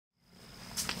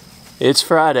It's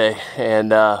Friday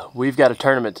and we've got a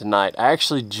tournament tonight. I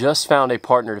actually just found a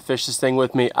partner to fish this thing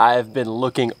with me. I have been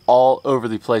looking all over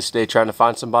the place today trying to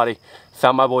find somebody.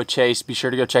 Found my boy Chase. Be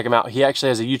sure to go check him out. He actually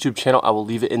has a YouTube channel. I will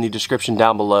leave it in the description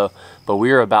down below. But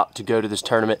we are about to go to this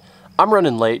tournament. I'm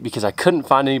running late because I couldn't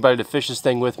find anybody to fish this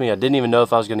thing with me. I didn't even know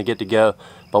if I was going to get to go,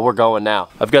 but we're going now.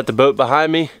 I've got the boat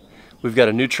behind me. We've got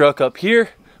a new truck up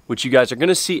here, which you guys are going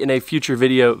to see in a future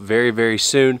video very, very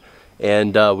soon.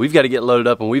 And we've got to get loaded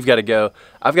up and we've got to go.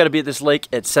 I've got to be at this lake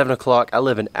at 7 o'clock. I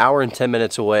live an hour and 10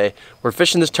 minutes away. We're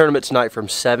fishing this tournament tonight from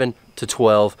 7 to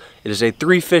 12. It is a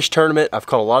 3-fish tournament. I've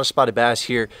caught a lot of spotted bass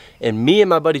here. And me and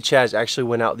my buddy Chaz actually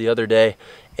went out the other day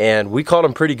and we caught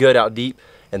them pretty good out deep.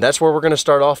 And that's where we're going to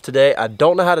start off today. I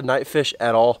don't know how to night fish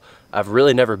at all. I've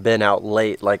really never been out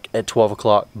late, like at 12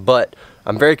 o'clock, but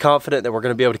I'm very confident that we're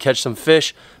going to be able to catch some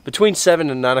fish between 7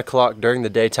 and 9 o'clock during the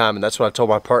daytime, and that's what I told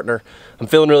my partner. I'm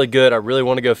feeling really good. I really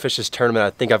want to go fish this tournament. I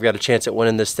think I've got a chance at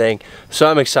winning this thing, so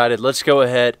I'm excited. Let's go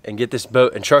ahead and get this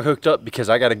boat and truck hooked up because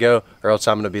I got to go or else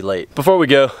I'm going to be late. Before we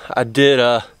go, I did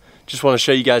just want to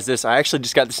show you guys this. I actually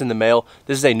just got this in the mail.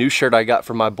 This is a new shirt I got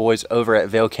from my boys over at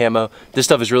Vail Camo. This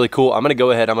stuff is really cool. I'm going to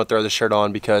go ahead. I'm going to throw this shirt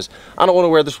on because I don't want to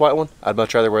wear this white one. I'd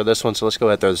much rather wear this one, so let's go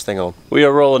ahead and throw this thing on. We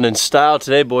are rolling in style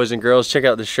today, boys and girls. Check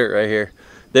out this shirt right here.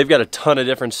 They've got a ton of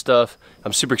different stuff.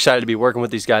 I'm super excited to be working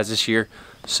with these guys this year.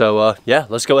 So yeah,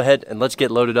 let's go ahead and let's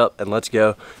get loaded up and let's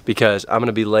go because I'm going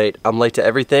to be late. I'm late to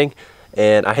everything,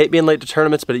 and I hate being late to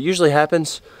tournaments, but it usually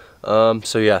happens.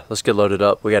 So yeah, let's get loaded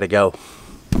up. We got to go.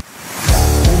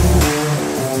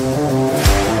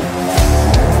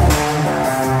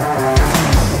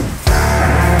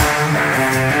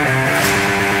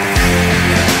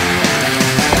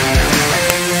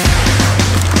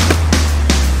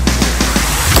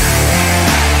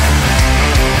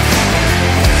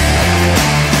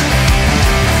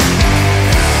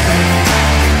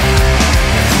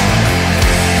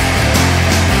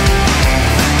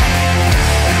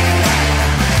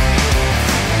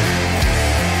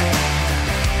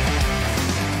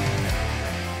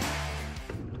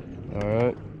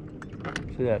 Alright,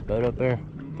 see that boat up there?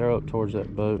 Throw up towards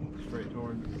that boat. Straight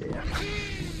towards? Yeah.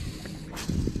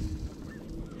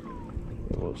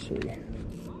 And we'll see.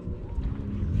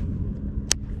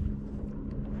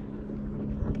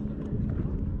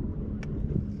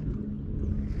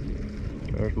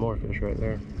 There's more fish right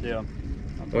there. Yeah.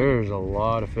 There's a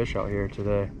lot of fish out here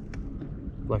today.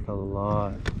 Like a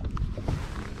lot.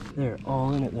 They're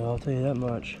all in it though, I'll tell you that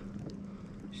much.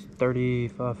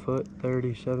 35 foot,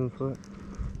 37 foot,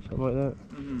 something like that.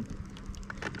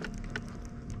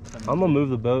 I'm gonna move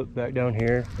the boat back down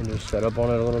here and just set up on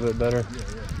it a little bit better. Yeah.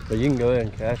 But you can go ahead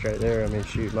and cast right there. I mean,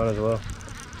 shoot, might as well.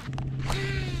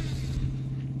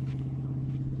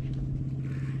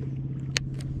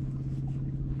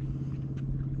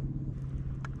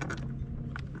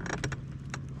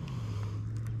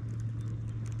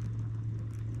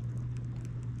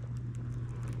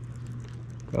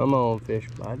 Come on, fish,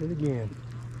 bite it again.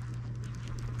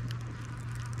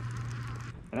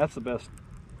 And that's the best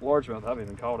largemouth I've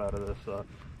even caught out of this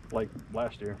lake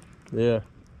last year. Yeah.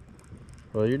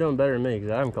 Well, you're doing better than me because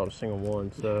I haven't caught a single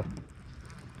one, so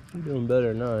you're doing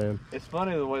better than I am. It's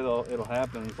funny the way it'll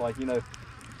happen. It's like, you know,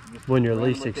 just when you're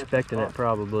least expecting it,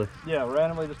 probably. Yeah,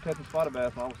 randomly just catching spotted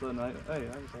bass, and all of a sudden, hey,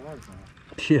 that was a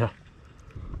largemouth. Yeah.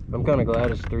 I'm kind of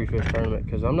glad it's a 3-fish tournament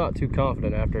because I'm not too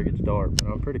confident after it gets dark, but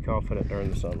I'm pretty confident during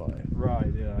the sunlight.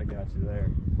 Right, yeah, I got you there.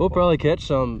 We'll probably catch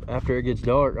some after it gets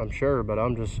dark, I'm sure, but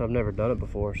I've never done it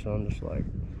before, so I'm just like,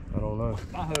 I don't know.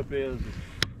 My hope is,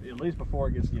 at least before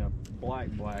it gets, you know, black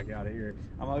out of here,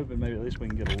 I'm hoping maybe at least we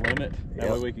can get a limit. That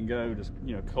way we can go just,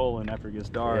 you know, culling after it gets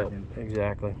dark. Yep, and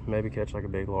exactly. Maybe catch like a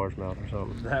big largemouth or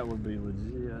something. That would be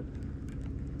legit.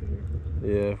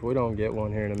 Yeah, if we don't get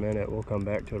one here in a minute, we'll come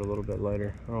back to it a little bit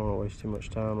later. I don't want to waste too much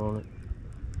time on it.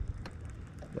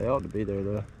 They ought to be there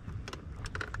though.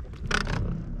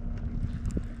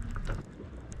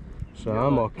 So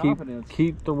I'm gonna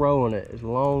keep throwing it as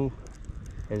long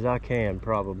as I can,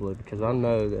 probably, because I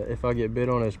know that if I get bit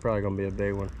on it, it's probably gonna be a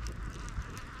big one.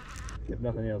 If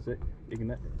nothing else, it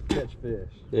can catch fish.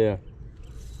 Yeah.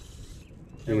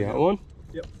 You got one?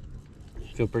 Yep.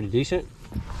 Feel pretty decent?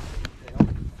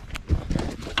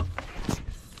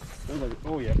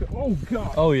 Oh yeah. Oh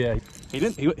god. Oh yeah. He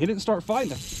didn't start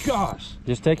fighting it. Gosh.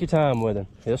 Just take your time with him.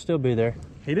 He'll still be there.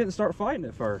 He didn't start fighting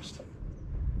at first.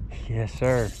 Yes,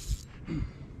 sir.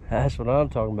 That's what I'm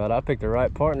talking about. I picked the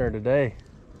right partner today.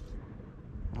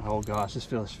 Oh gosh, this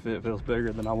feels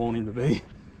bigger than I want him to be.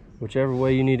 Whichever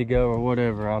way you need to go or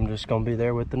whatever, I'm just gonna be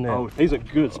there with the net. Oh, he's a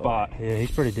good spot. Yeah,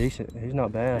 he's pretty decent. He's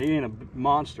not bad. He ain't a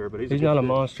monster, but he's not a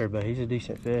monster, but he's a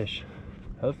decent fish.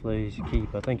 Hopefully he's a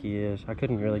keep. I think he is. I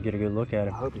couldn't really get a good look at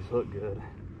him. I hope he's hooked good.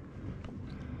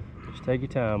 Just take your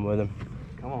time with him.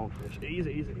 Come on, fish.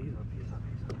 Easy, easy, easy.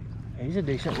 He's a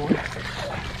decent one.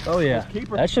 Oh yeah,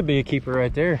 that should be a keeper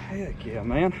right there. Heck yeah,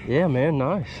 man. Yeah, man,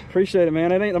 nice. Appreciate it,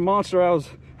 man. It ain't the monster I was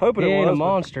hoping it was. He ain't a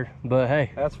monster, but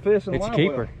hey, that's fish and it's a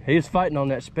keeper. He was fighting on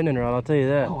that spinning rod, I'll tell you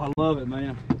that. Oh, I love it,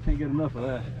 man. Can't get enough of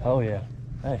that. Oh yeah.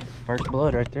 Hey, first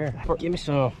blood right there. Give me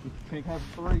some. Can't have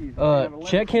three.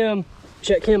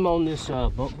 Check him on this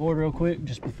buck board real quick,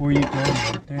 just before you come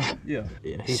right there. Yeah.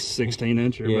 Yeah, he's 16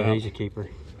 inch or yeah, about. he's a keeper.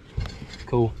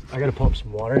 Cool. I gotta pump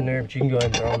some water in there, but you can go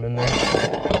ahead and throw them in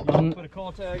there. Put a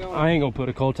call tag on. I ain't gonna put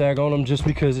a cold tag on them just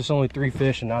because it's only 3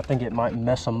 fish, and I think it might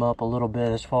mess them up a little bit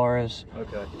as far as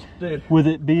dude, with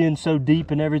it being so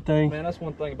deep and everything. Man, that's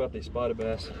one thing about these spotted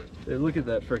bass. Dude, look at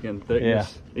that freaking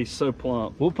thickness. Yeah. He's so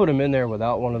plump. We'll put him in there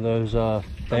without one of those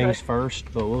things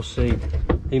first, but we'll see.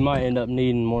 He might end up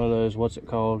needing one of those. What's it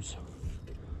called?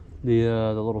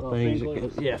 The little things.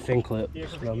 Yeah, fin clip. Yeah,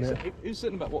 he's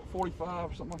sitting about what,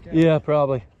 45 or something like that. Yeah,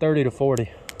 probably 30 to 40.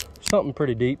 Something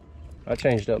pretty deep. I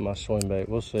changed up my swim bait.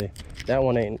 We'll see. That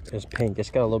one ain't as pink.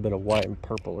 It's got a little bit of white and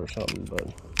purple or something,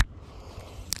 but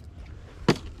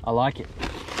I like it.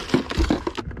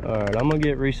 All right, I'm gonna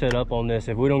get reset up on this.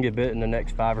 If we don't get bit in the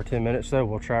next 5 or 10 minutes, though,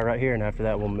 we'll try right here, and after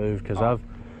that, we'll move. Because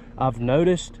I've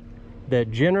noticed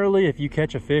that generally, if you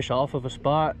catch a fish off of a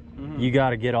spot, you got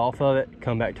to get off of it,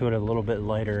 come back to it a little bit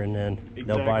later, and then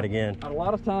they'll bite again. A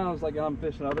lot of times, like I'm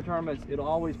fishing other tournaments, it'll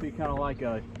always be kind of like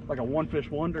a one fish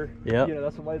wonder. Yeah. You know,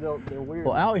 that's the way they're weird.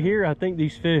 Well, out here, I think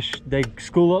these fish, they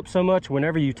school up so much.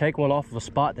 Whenever you take one off of a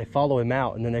spot, they follow him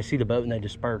out, and then they see the boat and they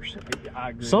disperse.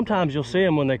 I agree. Sometimes you'll see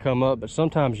them when they come up, but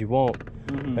sometimes you won't.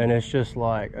 And it's just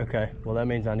like, okay, well, that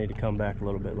means I need to come back a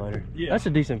little bit later. Yeah. That's a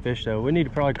decent fish, though. We need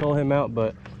to probably call him out,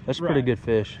 but that's a pretty good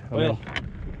fish. I mean,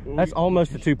 that's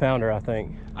almost a 2-pounder, I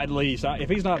think. At least, if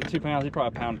he's not 2 pounds, he's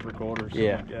probably 1 pound 3/4.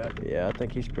 Yeah, like yeah, I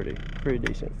think he's pretty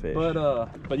decent fish.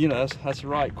 But you know, that's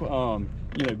right. You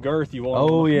know, girth you want.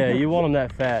 Oh yeah, you want them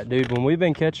that fat, dude. When we've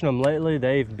been catching them lately,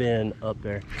 they've been up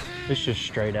there. It's just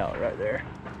straight out right there.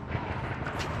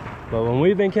 But when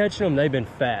we've been catching them, they've been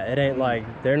fat. It ain't like,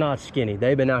 they're not skinny.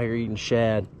 They've been out here eating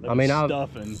shad. I mean,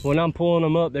 when I'm pulling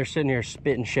them up, they're sitting here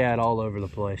spitting shad all over the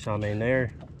place. I mean,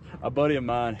 they're... A buddy of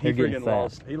mine, he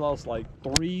lost like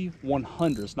 3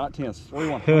 100ths, not tenths, 3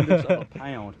 100ths of a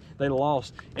pound. They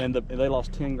lost, and they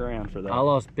lost 10 grand for that. I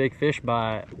lost big fish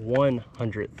by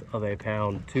 1/100th of a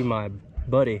pound to my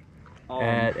buddy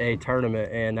at a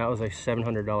tournament, and that was a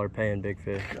 $700 pay in big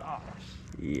fish. Gosh.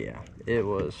 Yeah, it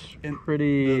was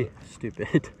pretty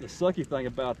stupid. The sucky thing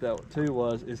about that too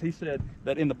is he said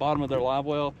that in the bottom of their live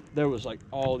well there was like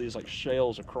all these like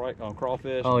shells of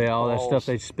crawfish. Oh yeah, all that stuff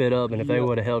they spit up, and if they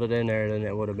would have held it in there, then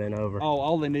it would have been over. Oh,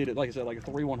 all they needed, like I said, like a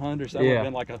 3 100ths. That would have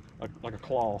been like a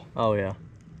claw. Oh yeah,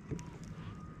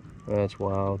 that's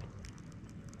wild.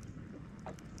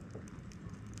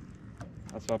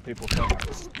 That's why people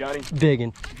think, got him.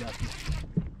 Biggin'.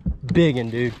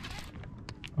 Biggin', dude.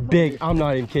 Big, I'm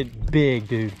not even kidding. Big,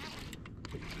 dude.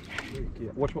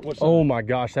 What's oh my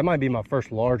gosh, that might be my first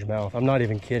largemouth. I'm not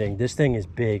even kidding. This thing is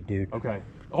big, dude. Okay.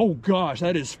 Oh gosh,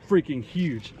 that is freaking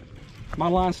huge. My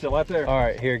line's still out there. All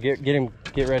right, here, get him.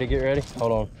 Get ready.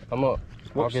 Hold on, I'm up.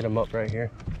 I'll get him up right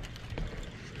here.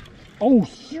 Oh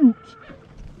shoot!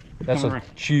 That's a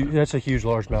huge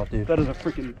largemouth, dude. That is a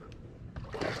freaking.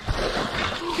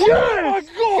 Yes!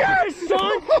 Yes,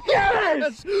 son!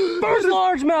 Yes! First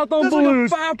largemouth on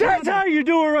blues. That's how you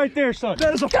do it right there, son.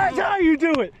 That's how you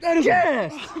do it. That is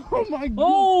yes! Oh my god!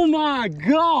 Oh my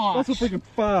gosh! That's a freaking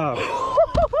 5.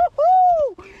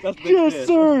 That's big yes, fish.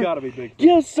 sir. That's gotta be big fish.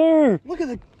 Yes, sir. Look at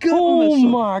the gut on this. Oh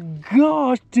my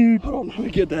gosh, dude! Hold on, let me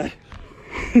get that.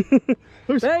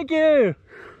 Thank you.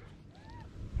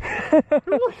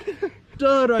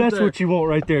 Stud right That's there. what you want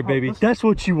right there, baby. That's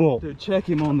what you want. Dude, check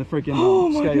him on the freaking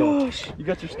my scale. gosh. You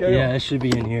got your scale? Yeah, it should be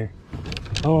in here.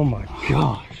 Oh my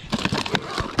gosh.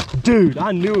 Dude,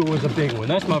 I knew it was a big one.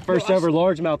 That's my first ever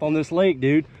largemouth on this lake,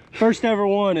 dude. First ever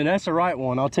one, and that's the right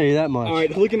one, I'll tell you that much. All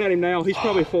right, looking at him now, he's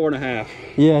probably 4.5.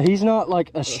 Yeah, he's not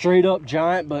like a straight up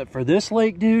giant, but for this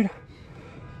lake, dude.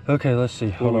 Okay, let's see.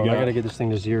 Hold on, I gotta get this thing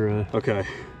to 0. Okay.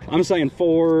 I'm saying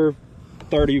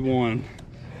 431.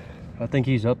 I think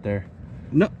he's up there.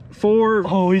 No, 4.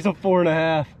 Oh, he's a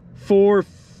 4.5.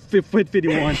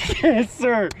 451. Yes,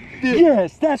 sir. Dude.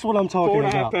 Yes, that's what I'm talking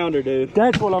about. 4.5 pounder, dude.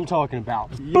 That's what I'm talking about.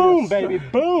 Yes, boom, baby,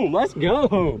 boom. Let's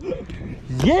go.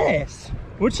 Yes.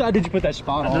 Which side did you put that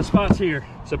spot on? The spot's here.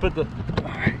 So put the. All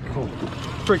right, cool.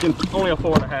 Freaking only a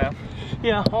 4.5.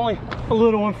 Yeah, only a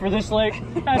little one for this lake.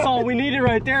 That's all we needed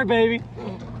right there, baby.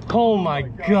 Oh my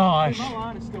gosh. Dude, my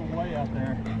line is still way out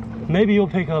there. Maybe you'll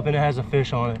pick up and it has a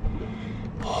fish on it.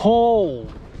 Oh,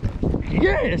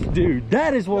 yes, dude.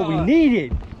 That is what we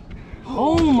needed.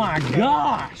 Oh my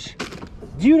gosh.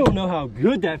 You don't know how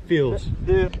good that feels.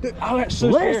 Dude, I got so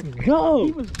Let's scared. go.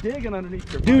 He was digging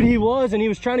underneath your Dude, boat. he was, and he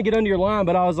was trying to get under your line,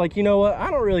 but I was like, you know what?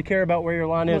 I don't really care about where your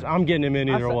line is. I'm getting him in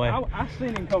either way. I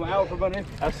seen him come out from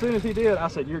underneath. As soon as he did, I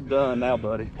said, you're done now,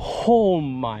 buddy. Oh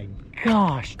my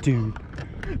gosh, dude.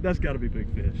 That's got to be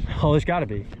big fish. Oh, it's gotta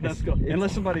be. That's good.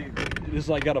 Unless somebody is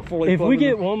like got a fully. If we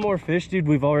get one more fish, dude,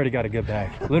 we've already got a good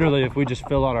bag. Literally, if we just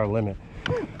fill out our limit.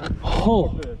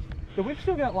 Oh. So we've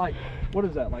still got like, what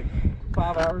is that, like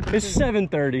 5 hours? It's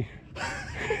 7:30.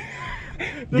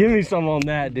 Give me some on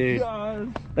that, dude. Gosh.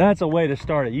 That's a way to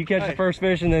start it. You catch the first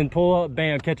fish and then pull up,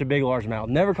 bam, catch a big largemouth.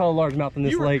 Never caught a largemouth in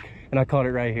this lake, and I caught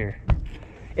it right here.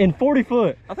 In 40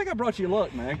 foot. I think I brought you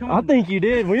luck, man. Come on. I think you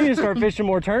did. We need to start fishing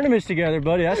more tournaments together,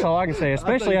 buddy. That's all I can say,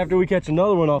 especially after we catch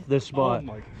another one off this spot. Oh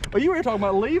my. Well, you were talking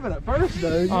about leaving at first,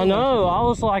 though. I know. I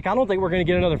was like, I don't think we're going to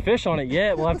get another fish on it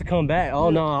yet. We'll have to come back. Oh,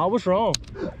 no, I was wrong.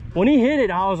 When he hit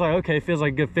it, I was like, okay, feels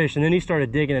like a good fish. And then he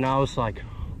started digging, and I was like,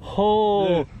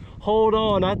 hold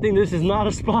on. I think this is not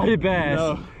a spotted bass.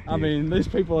 No, I mean, these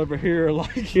people over here are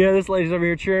like... Yeah, this lady's over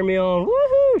here cheering me on.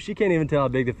 Woohoo! She can't even tell how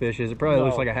big the fish is. It probably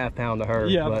looks like a half pound to her.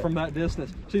 Yeah, but from that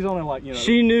distance. She's only like, you know...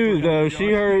 She knew, though.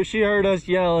 She heard us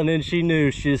yelling, and she knew.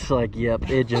 She's like, yep,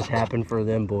 it just happened for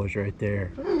them boys right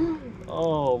there.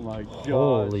 Oh my god.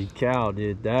 Holy cow,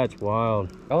 dude. That's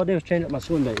wild. All I did was change up my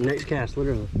swim bait. Next cast,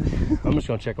 literally. I'm just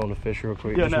going to check on the fish real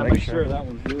quick. Yeah, just now make sure that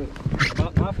one's good.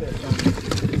 My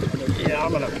fish. Yeah,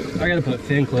 I got to put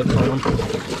fin clips on them.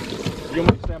 You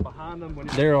want me to stand behind them when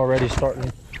you... They're already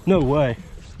starting. No way.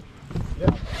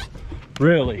 Yeah.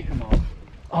 Really? Come on.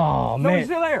 Oh, No, man. he's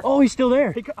still there. Oh, he's still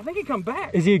there. I think he come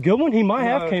back. Is he a good one? He might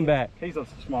have came back. He's a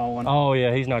small one. Oh,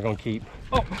 yeah, he's not going to keep.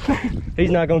 Oh. He's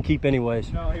not going to keep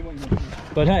anyways. No, he wasn't going to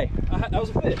keep. But hey, That was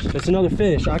a fish. that's another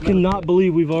fish. I cannot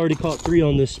believe we've already caught 3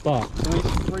 on this spot.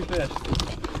 Three fish.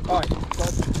 All right.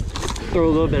 Throw a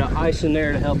little bit of ice in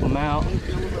there to help them out.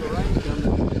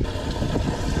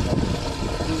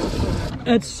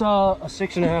 It's a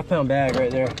 6.5 pound bag right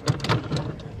there.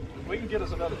 We can get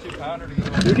us another 2-pounder.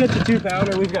 We get the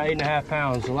 2-pounder, we've got 8.5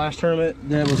 pounds. The last tournament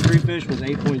that was 3 fish was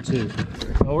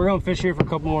 8.2. So we're gonna fish here for a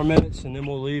couple more minutes and then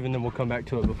we'll leave and then we'll come back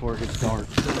to it before it gets dark.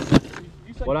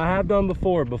 What I have done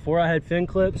before I had fin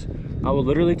clips, I would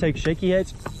literally take shaky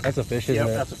heads. That's a fish, isn't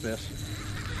it? That's a fish.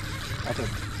 That's a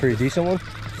Pretty decent one.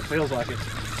 It feels like it.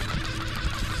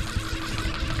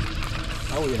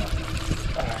 Oh yeah.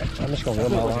 All right. I'm just gonna reel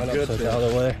my line up so it's out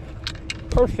of the way.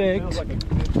 Feels Perfect. like a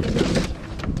good fish.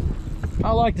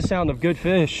 I like the sound of good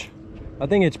fish. I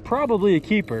think it's probably a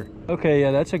keeper. Okay, yeah,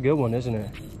 that's a good one, isn't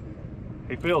it?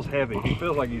 He feels heavy. He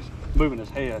feels like he's moving his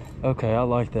head. Okay, I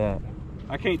like that.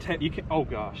 I can't tell you. Oh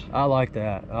gosh. I like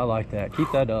that. I like that.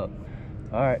 Keep that up.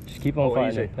 All right, just keep on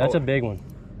fighting easy. it. That's a big one.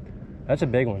 That's a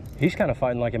big one. He's kind of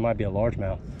fighting like it might be a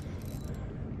largemouth.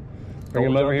 Bring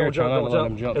him over here. Try not to let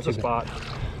him jump. It's a spot.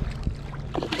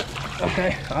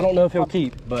 Okay, I don't know if he'll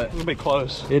keep, but It'll be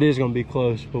close. it is going to be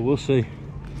close, but we'll see.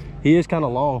 He is kind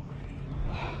of long.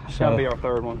 It's gotta be our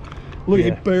third one. Look, Yeah.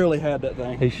 he barely had that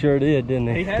thing. He sure did, didn't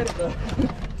he? He had it though.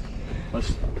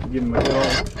 Let's give him a good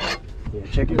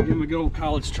old, give him a good old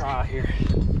college try here.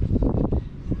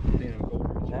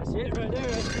 That's it right there.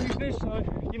 That's 3 fish,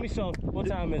 son. Give me some. What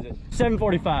time is it?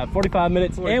 7:45. 45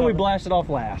 minutes, and we blasted off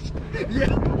last. Yeah,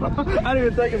 I didn't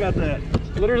even think about that.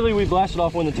 Literally, we blasted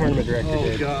off when the tournament director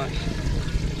did. Gosh.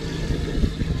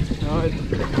 All right.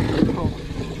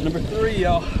 Number 3,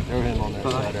 y'all. Throw him on that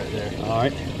side right there. All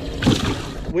right.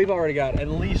 We've already got at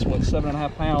least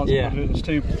 7.5 pounds. Yeah. It's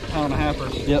 2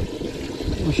 pound-and-a-halfers. Yep.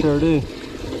 We sure do.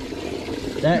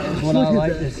 That is what I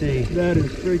like to see. That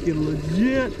is freaking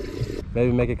legit.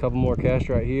 Maybe make a couple more casts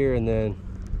right here, and then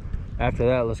after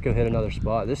that, let's go hit another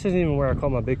spot. This isn't even where I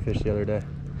caught my big fish the other day.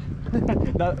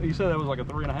 You said that was like a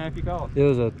 3.5 you caught? It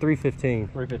was a 315.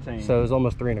 315. So it was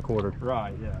almost 3 1/4.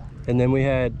 Right, yeah. And then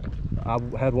I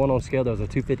had one on scale that was a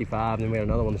 255, and then we had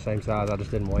another one the same size. I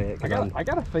just didn't weigh it. I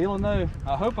got a feeling though,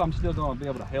 I hope I'm still going to be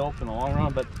able to help in the long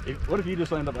run, but what if you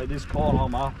just end up like just calling all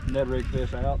my Ned rig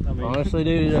fish out? I mean, Honestly,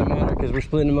 dude, it doesn't matter because we're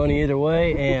splitting the money either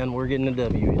way, and we're getting a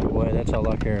W either way. That's all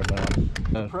I care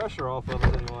about. pressure off of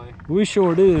it anyway. We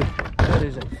sure do. That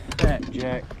is a fat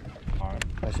jack. All right,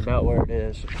 that's about where it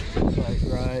is. It's like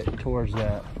right towards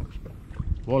that.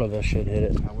 One of us should hit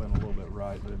it. I went a little bit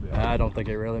right, but it'd be I don't think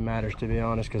it really matters, to be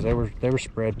honest, because they were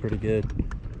spread pretty good.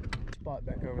 Spot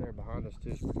back over there behind us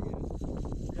too is pretty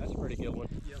good. That's a pretty good one.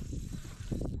 Yep.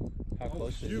 How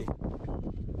close is he?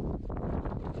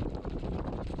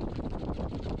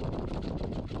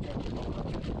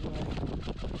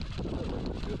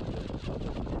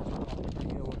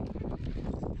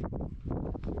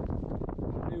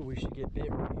 Maybe we should get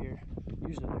bit right here.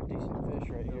 Usually they're decent fish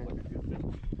right here.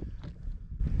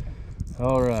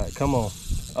 All right, come on.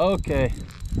 Okay,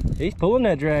 he's pulling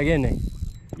that drag, isn't he?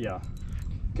 Yeah.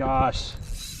 Gosh.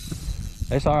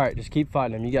 It's all right. Just keep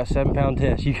fighting him. You got 7 pound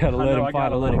test. You gotta let him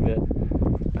fight a little bit.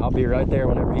 I'll be right there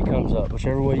whenever he comes up.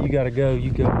 Whichever way you gotta go,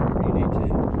 you go wherever you need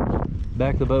to.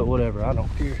 Back the boat, whatever. I don't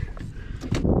care.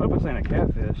 I hope it's ain't a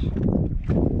catfish.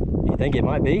 You think it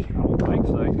might be? I don't think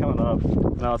so. He's coming up.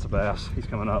 No, it's a bass. He's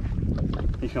coming up.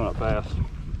 He's coming up fast.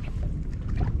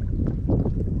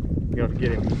 You have to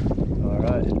get him. All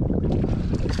right.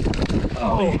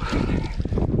 Oh,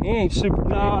 he ain't super.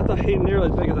 No, I thought he nearly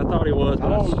as big as I thought he was. I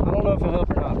don't know if he'll help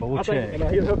or not, but we'll check.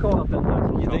 He'll come up that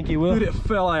way. You think he will? Dude, it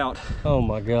fell out. Oh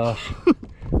my gosh.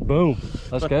 Boom.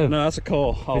 Let's go. No, that's a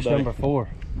call all Fish day. number 4.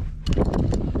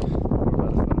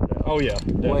 Oh yeah,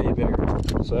 Way bigger.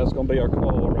 So that's gonna be our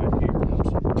call right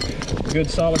here. Good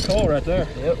solid call right there.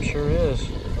 Yep, sure is.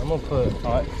 I'm gonna put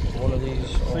one of these.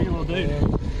 See you, little dude.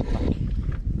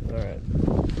 All right.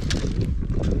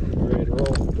 Ready to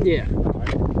roll? Yeah.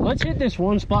 Let's hit this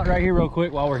one spot right here real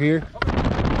quick while we're here.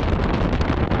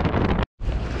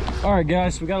 All right,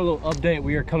 guys, so we got a little update.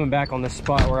 We are coming back on this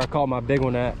spot where I caught my big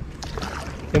one at.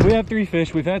 And we have 3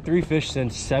 fish. We've had 3 fish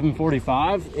since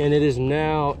 7:45, and it is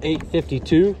now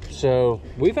 8:52. So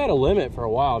we've had a limit for a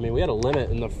while. I mean, we had a limit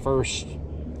in the first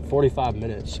 45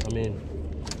 minutes. I mean,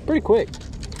 pretty quick.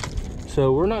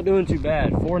 So we're not doing too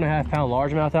bad. 4.5 pound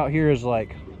largemouth out here is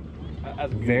like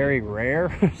very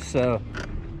rare. So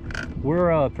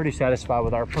we're pretty satisfied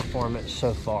with our performance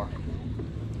so far.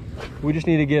 We just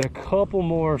need to get a couple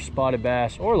more spotted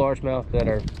bass or largemouth that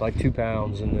are like 2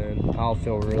 pounds, and then I'll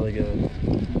feel really good.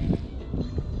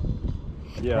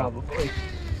 Yeah. Probably.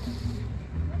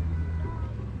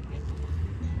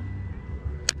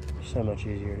 So much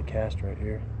easier to cast right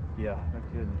here. Yeah, no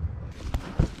kidding.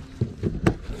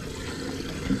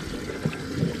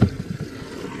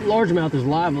 Largemouth is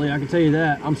lively, I can tell you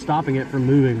that. I'm stopping it from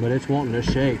moving, but it's wanting to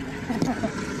shake.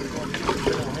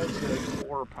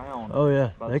 4 pounds. Oh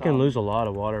yeah, they can lose a lot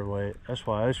of water weight. That's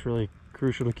why it's really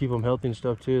crucial to keep them healthy and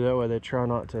stuff too. That way they try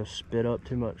not to spit up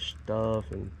too much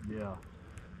stuff, and Yeah.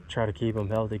 try to keep them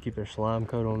healthy, keep their slime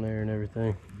coat on there and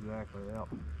everything. Exactly. Yeah.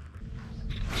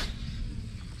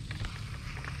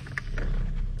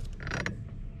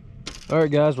 All right,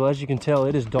 guys, well, as you can tell,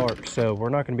 it is dark, so we're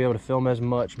not going to be able to film as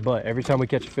much, but every time we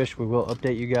catch a fish, we will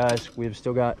update you guys. We've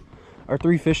still got our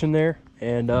 3 fish in there,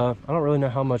 and I don't really know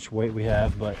how much weight we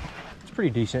have, but it's pretty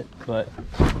decent. But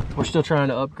we're still trying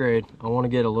to upgrade. I want to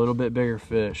get a little bit bigger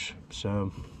fish,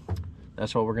 so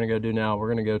that's what we're going to go do now. We're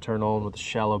going to go turn on with a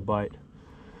shallow bite.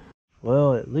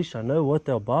 Well, at least I know what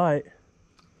they'll bite.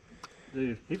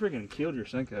 Dude, he freaking killed your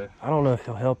Senko. I don't know if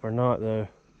he'll help or not, though.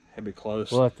 That'd be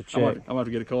close. We'll have to check. I'm gonna have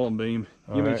to get a cooling beam.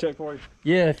 You want me to check for you?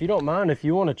 Yeah, if you don't mind, if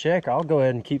you want to check, I'll go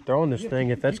ahead and keep throwing this thing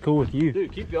if that's cool with you.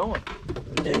 Dude, keep going.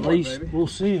 At least we'll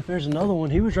see if there's another one.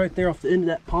 He was right there off the end of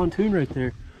that pontoon right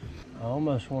there. I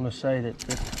almost want to say that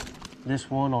this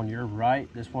one on your right,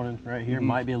 this one right here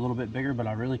might be a little bit bigger, but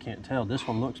I really can't tell. This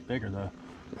one looks bigger though.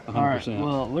 100%. All right,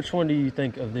 well, which one do you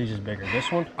think of these is bigger?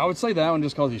 This one? I would say that one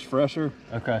just because he's fresher.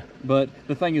 Okay. But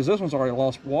the thing is, this one's already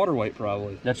lost water weight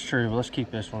probably. That's true. Well, let's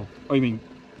keep this one. Oh, you mean?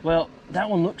 Well, that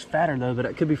one looks fatter though, but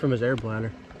it could be from his air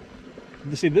bladder.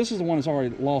 See, this is the one that's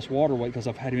already lost water weight because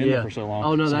I've had him in there for so long.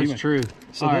 Oh no, so that's true.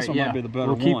 So this one might be the better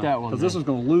one. We'll keep that one. Because this one's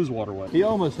going to lose water weight. He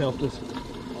almost helped us.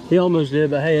 He almost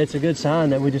did, but hey, it's a good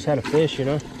sign that we just had a fish, you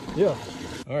know? Yeah.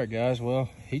 All right, guys. Well,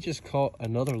 he just caught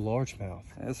another largemouth.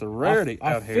 It's a rarity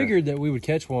out here. I figured that we would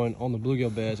catch one on the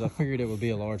bluegill beds. I figured it would be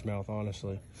a largemouth,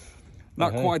 honestly.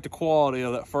 Not quite the quality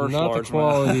of that first largemouth. Not the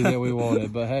quality that we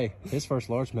wanted, but hey, his first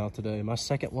largemouth today. My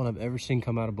second one I've ever seen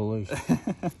come out of Beluga.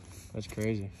 That's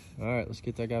crazy. All right, let's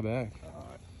get that guy back. All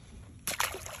right.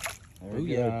 There we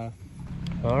go.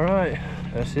 All right,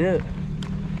 that's it.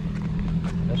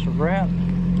 That's a wrap.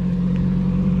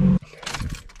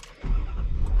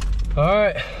 All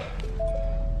right,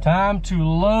 time to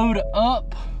load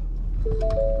up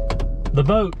the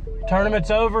boat.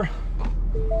 Tournament's over.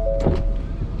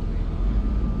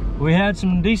 We had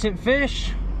some decent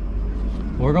fish.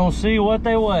 We're gonna see what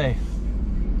they weigh.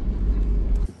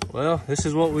 Well, this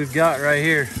is what we've got right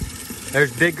here.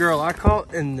 There's Big Girl I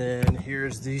caught, and then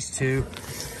here's these two.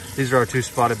 These are our 2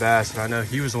 spotted bass, and I know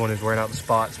he was the one who's wearing out the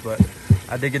spots, but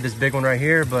I did get this big one right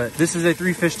here. But this is a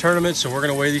 3 fish tournament, so we're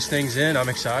gonna weigh these things in. I'm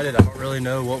excited. I don't really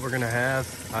know what we're gonna have.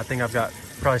 I think I've got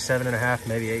probably 7.5,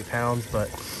 maybe 8 pounds, but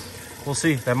we'll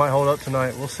see. That might hold up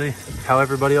tonight. We'll see how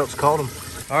everybody else caught them.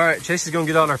 All right, Chase is gonna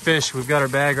get on our fish. We've got our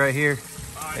bag right here,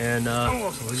 and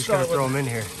we're just gonna throw them in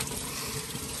here.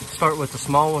 Start with the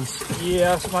small ones.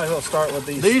 Yeah, I might as well start with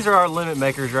these. These are our limit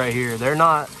makers right here. They're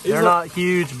not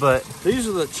huge, but these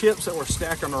are the chips that we're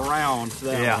stacking around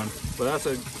that one. But that's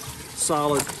a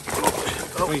solid.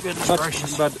 Oh, goodness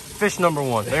gracious. But fish number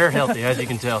one. They're healthy, as you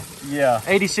can tell. Yeah.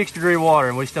 86-degree water,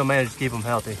 and we still managed to keep them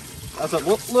healthy. That's a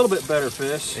little bit better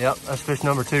fish. Yep, that's fish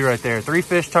number 2 right there.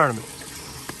 3-fish tournament.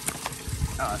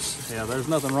 Gosh, yeah, there's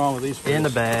nothing wrong with these fish. In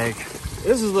the bag.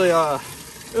 This is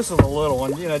the little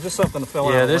one. You know, just something to fill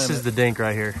out. Yeah, this is the dink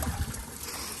right here.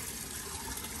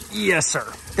 Yes, sir.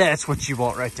 That's what you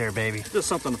want right there, baby. Just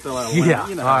something to fill out. Yeah.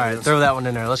 You know all right, throw that one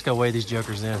in there. Let's go weigh these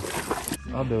jokers in.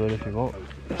 I'll do it if you want.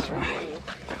 That's right.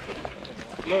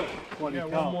 Look, what you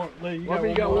got one more. Lee,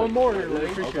 you got one more here, Lee.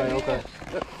 Okay.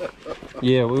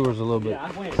 Yeah, we was a little bit.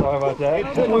 Sorry about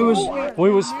that. We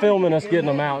was filming us getting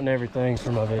them out and everything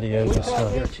for my videos and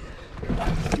stuff.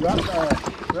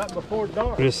 Right before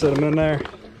dark. We just set them in there.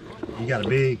 You got a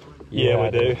big. Yeah, we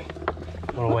do.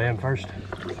 Wanna weigh him first?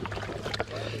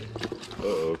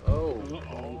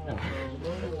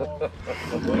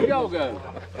 Where y'all go?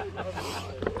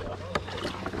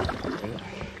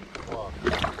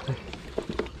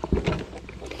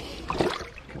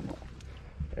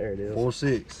 There it is.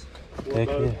 4-6. Heck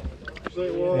yeah.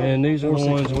 And these are the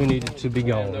ones we needed to be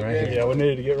gone, right here. Yeah, we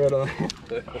needed to get rid of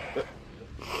them.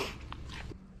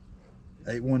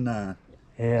 819.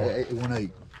 Yeah,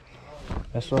 818.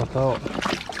 that's what I thought.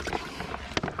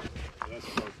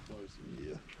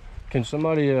 Can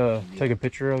somebody take a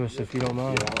picture of us if you don't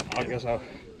mind? Yeah, I guess I'll.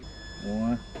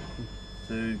 1,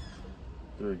 2,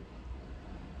 3.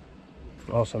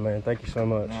 Awesome, man. Thank you so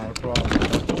much. Not a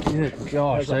problem. Good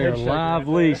gosh, they are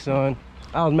lively, son.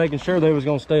 I was making sure they was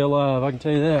gonna stay alive. I can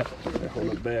tell you that.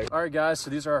 Hold it back. All right, guys. So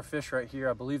these are our fish right here.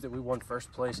 I believe that we won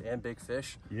first place and big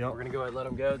fish. Yep. We're gonna go ahead and let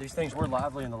them go. These things were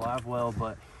lively in the live well,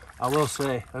 but I will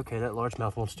say, okay, that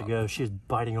largemouth wants to go. She's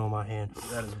biting on my hand.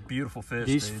 That is a beautiful fish.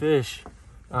 These fish,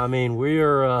 I mean,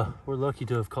 we're lucky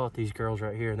to have caught these girls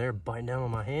right here, and they're biting down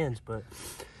on my hands. But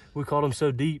we caught them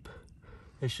so deep.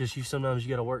 It's just sometimes you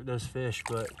got to work those fish,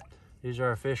 but these are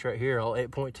our fish right here, all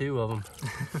 8.2 of them.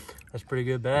 That's a pretty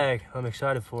good bag. I'm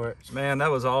excited for it. Man,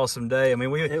 that was an awesome day. I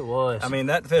mean, it was. I mean,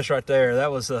 that fish right there,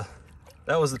 that was the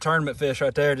tournament fish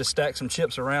right there. Just stack some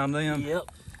chips around them. Yep,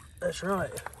 that's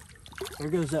right. There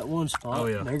goes that one spot. Oh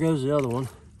yeah. There goes the other one.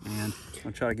 Man,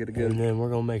 I'll try to get a good. And then we're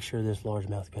gonna make sure this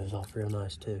largemouth goes off real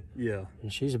nice too. Yeah.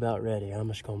 And she's about ready. I'm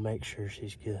just gonna make sure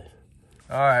she's good.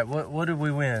 All right, what did we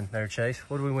win there, Chase?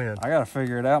 What did we win? I gotta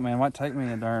figure it out, man. It might take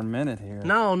me a darn minute here.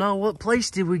 No, what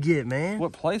place did we get, man?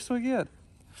 What place did we get?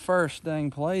 First dang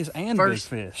place and big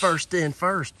fish. First in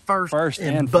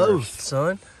both,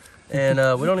 son. And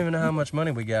we don't even know how much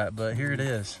money we got, but here it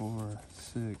is. 4,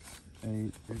 6,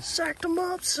 8. Sacked them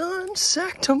up, son.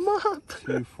 Sacked them up.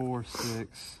 2, 4,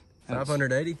 6.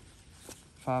 580.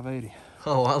 580.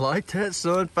 Oh, I like that,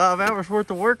 son. 5 hours worth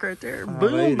of work right there.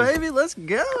 Boom, baby. Let's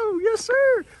go. Yes,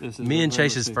 sir. Me and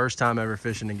Chase's first time ever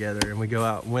fishing together, and we go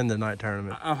out and win the night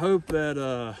tournament. I hope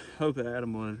that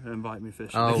Adam will invite me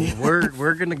fishing. Oh,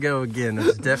 we're gonna go again.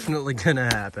 It's definitely gonna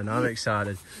happen. I'm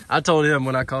excited. I told him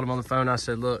when I called him on the phone, I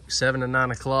said, look, 7 to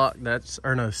 9 o'clock.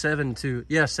 7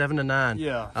 to 9.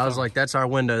 Yeah. I was like, that's our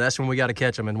window. That's when we got to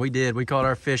catch them, and we did. We caught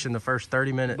our fish in the first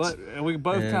 30 minutes. But we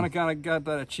both kind of got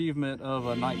that achievement of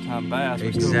a nighttime bass.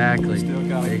 Exactly. Still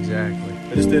got it. Exactly.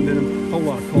 I just didn't do a whole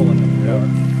lot of pulling in the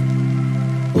yard.